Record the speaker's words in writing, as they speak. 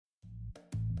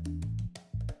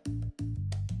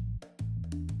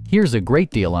Here's a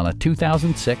great deal on a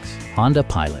 2006 Honda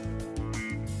Pilot.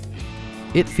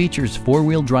 It features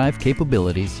four-wheel drive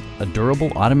capabilities, a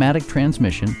durable automatic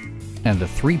transmission, and a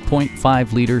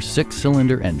 3.5-liter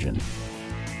six-cylinder engine.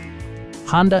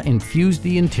 Honda infused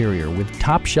the interior with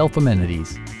top-shelf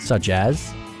amenities such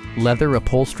as leather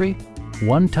upholstery,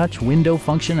 one-touch window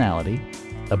functionality,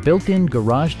 a built-in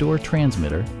garage door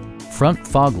transmitter, front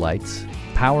fog lights,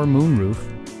 power moonroof,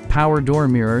 power door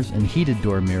mirrors and heated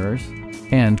door mirrors,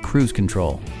 and cruise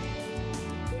control.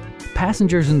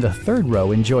 Passengers in the third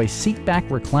row enjoy seat-back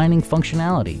reclining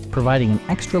functionality, providing an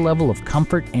extra level of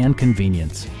comfort and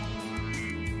convenience.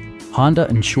 Honda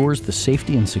ensures the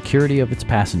safety and security of its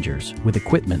passengers with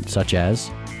equipment such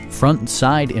as front and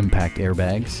side impact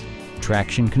airbags,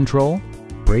 traction control,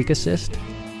 brake assist,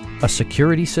 a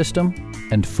security system,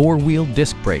 and four-wheel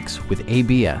disc brakes with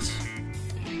ABS.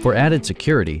 For added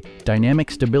security,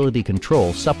 dynamic stability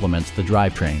control supplements the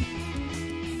drivetrain.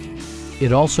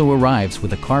 It also arrives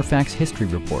with a Carfax history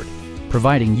report,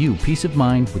 providing you peace of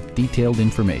mind with detailed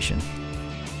information.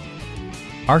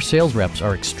 Our sales reps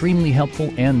are extremely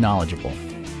helpful and knowledgeable.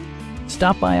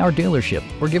 Stop by our dealership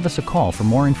or give us a call for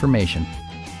more information.